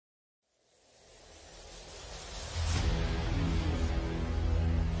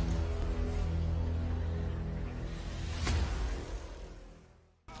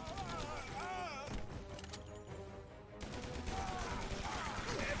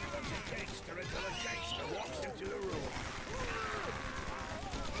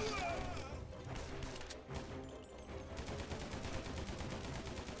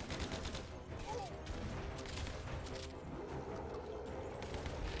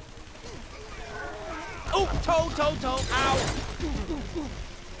Oh, toe, ow!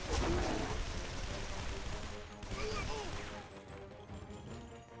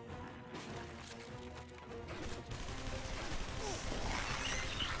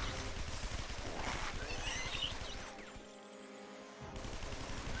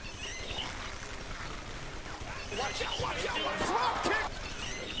 Watch out, drop kick!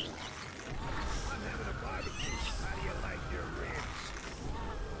 I'm having a barbecue. How do you like your ribs?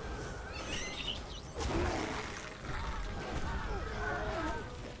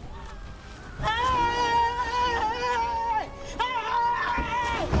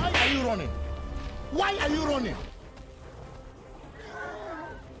 Why are you running? Why are you running?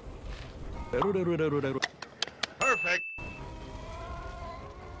 Perfect.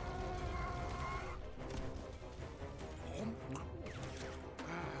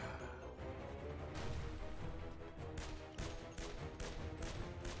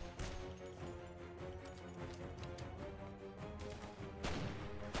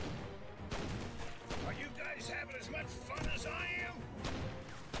 Are you guys having as much fun as I am?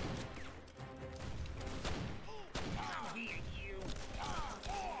 Come here, you.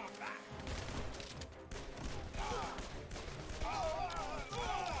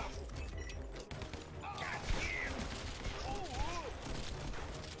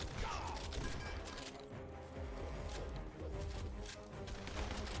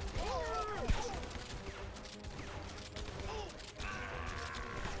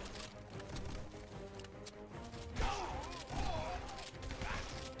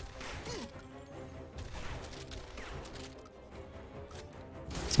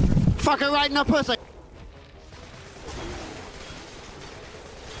 Fucker right in the pussy.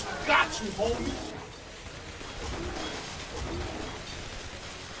 Got you, homie.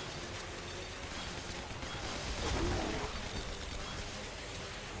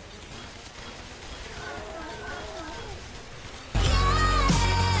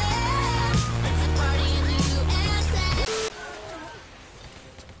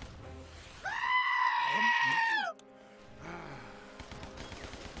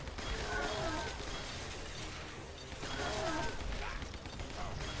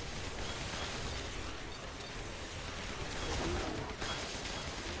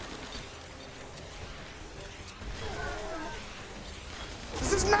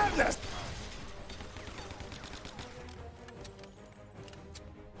 This is madness!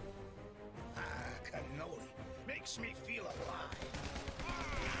 Cannoli makes me feel alive.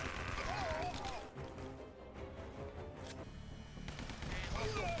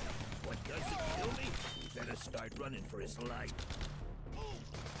 What doesn't kill me? Better start running for his life.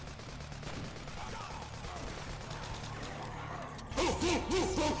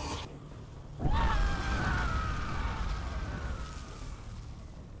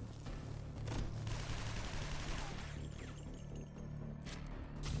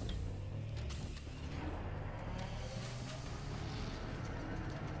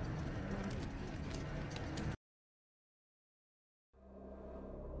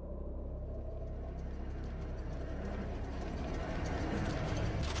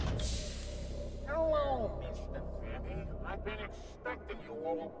 Hello, Mr. Vinny. I've been expecting you,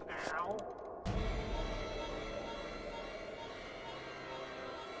 old pal.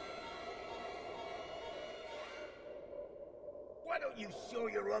 Why don't you show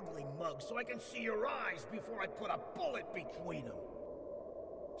your ugly mug so I can see your eyes before I put a bullet between them?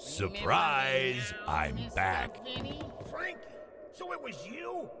 Surprise! I'm back. Frankie, so it was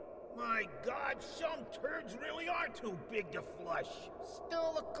you? My God, some turds really are too big to flush.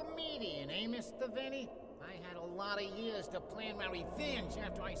 Still a comedian, eh, Mr. Vinny? I had a lot of years to plan my revenge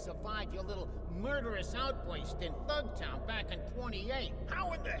after I survived your little murderous outburst in Thugtown back in 28.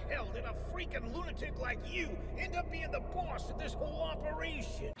 How in the hell did a freaking lunatic like you end up being the boss of this whole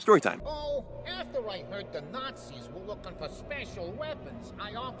operation? Story time. Oh, after I heard the Nazis were looking for special weapons,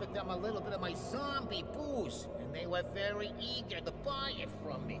 I offered them a little bit of my zombie booze, and they were very eager to buy it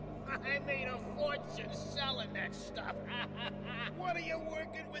from me. I made a fortune selling that stuff. What are you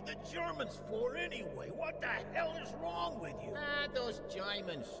working with the Germans for anyway? What the hell is wrong with you? Ah, those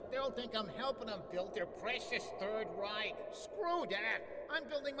Germans. They'll think I'm helping them build their precious Third Reich. Screw that. I'm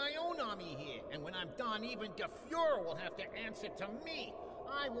building my own army here, and when I'm done, even the Fuhrer will have to answer to me.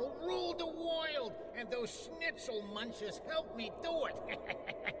 I will rule the world, and those schnitzel munchers help me do it.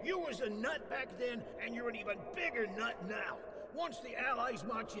 You was a nut back then, and you're an even bigger nut now. Once the Allies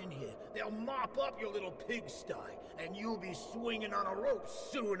march in here, they'll mop up your little pigsty, and you'll be swinging on a rope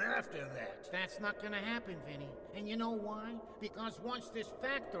soon after that. That's not gonna happen, Vinny. And you know why? Because once this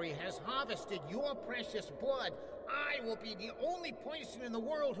factory has harvested your precious blood, I will be the only person in the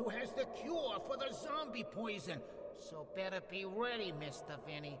world who has the cure for the zombie poison. So better be ready, Mr.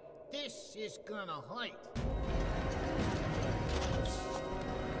 Vinny. This is gonna hurt.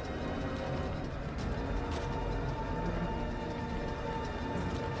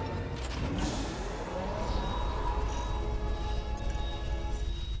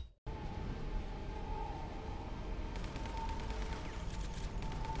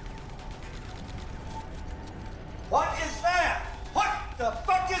 What is that? What the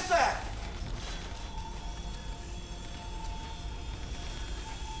fuck is that?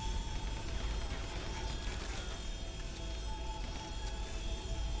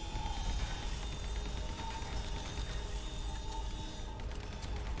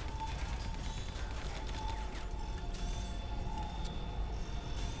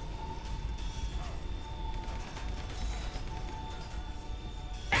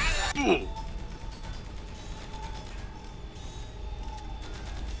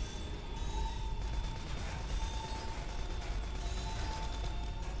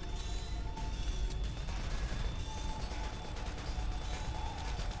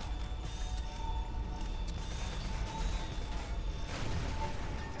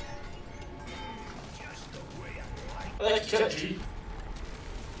 That's catchy.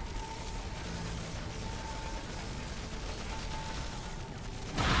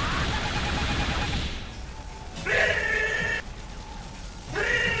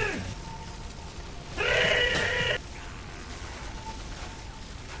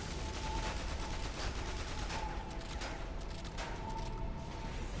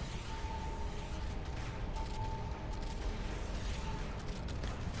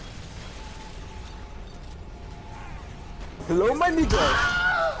 Hello, my nigga.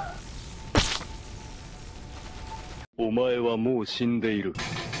 お前はもう死んでいる。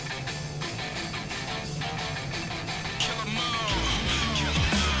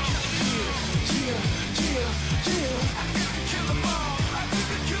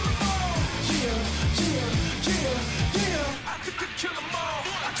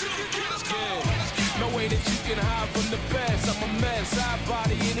No way that you can hide from the best. I'm a mess. I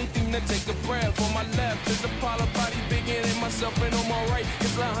body anything to take a breath. On my left is Apollo body bigger than myself, and on my right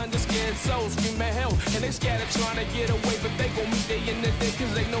is 100 scared souls scream at hell. And they scattered trying to get away, but they gon' meet they in the day,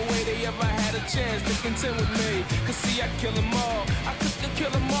 cause they no way they ever had a chance to contend with me. Cause see, I kill them all. I could kill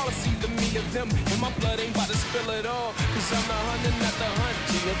them all. It's either me or them. And my blood ain't about to spill it all. Cause I'm the hunter, not the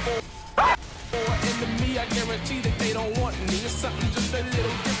hunting. For enemy, I guarantee that they don't want me. It's something just a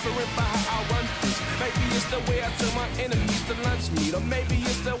little different by how I run things. Maybe it's the way I tell my enemies to lunch meat, or maybe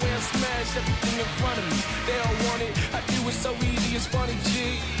it's the way I smash everything in front of me. They don't want it, I do it so easy, it's funny,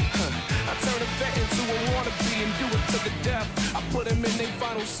 G. I turn a vet into a wannabe and do it to the death. I put them in their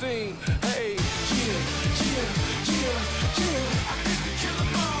final scene. Hey, yeah, yeah, yeah, yeah. I could kill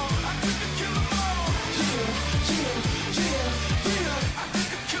them all, I could kill them all. Yeah, yeah, yeah, yeah. I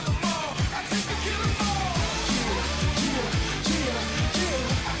could kill them all.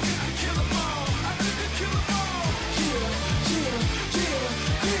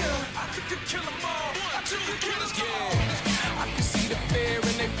 I can see the fear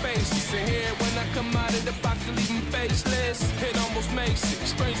in their faces, and here when I come out of the box, I leave them faceless. It almost makes it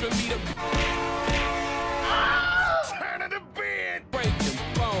strange for me to turn of the bed, breaking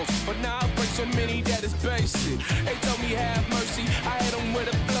bones, but now I break so many that it's basic. They told me have mercy, I hit them with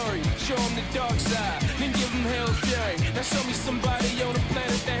a flurry, show them the dark side, then give them hell's fury. Now show me somebody on the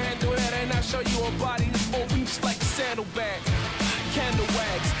planet that handle that, and I'll show you a body that's open just like a saddlebag. Candle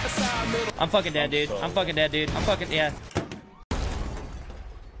wags, that's how I middle. I'm fucking dead, dude. I'm fucking dead, dude. I'm fucking, yeah.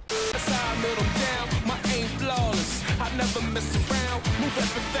 That's how I middle them down. My aim flawless. I never mess around. Move at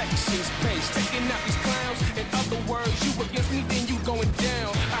perfection's pace. Taking out these clowns. In other words, you against me, then you going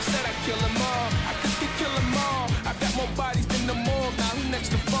down. I said I kill them all. I could kill them all. I got more bodies than the morgue. Now who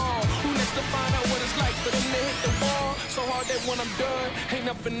next to fall? Who next to find out what it's like for them to hit the wall? So hard that when I'm done, ain't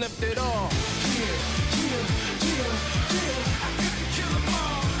nothing left at all. Yeah, yeah, yeah, yeah. I could kill them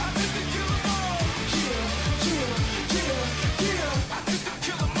all. I could kill them all. Yeah, yeah, yeah, yeah. I could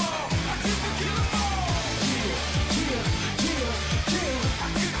kill them all. I could kill them all. Yeah, yeah, yeah, yeah. I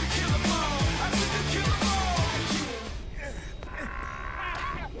could kill them all. I could kill them all.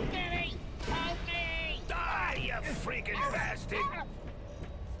 Vinny, help me! Die, you freaking bastard!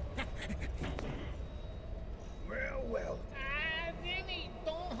 Well, well. Vinny,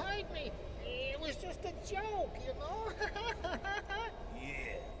 don't hurt me. It was just a joke, you know?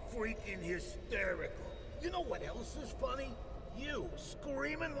 Yeah, freaking hysterical. You know what else is funny? You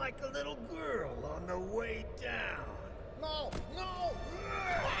screaming like a little girl on the way down. No, no!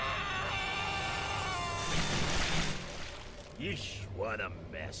 Yeesh, what a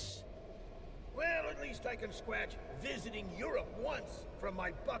mess. Well, at least I can scratch visiting Europe once from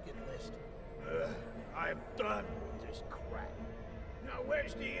my bucket list. I'm done with this crap. Now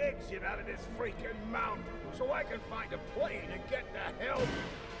where's the exit out of this freaking mountain so I can find a plane and get the hell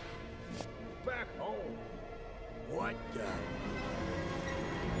back home? What the...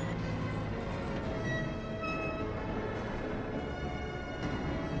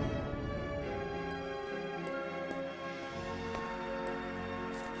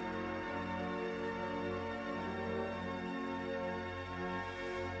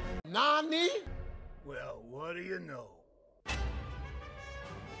 Nani? Well, what do you know?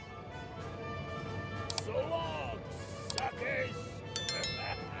 So long, suckers!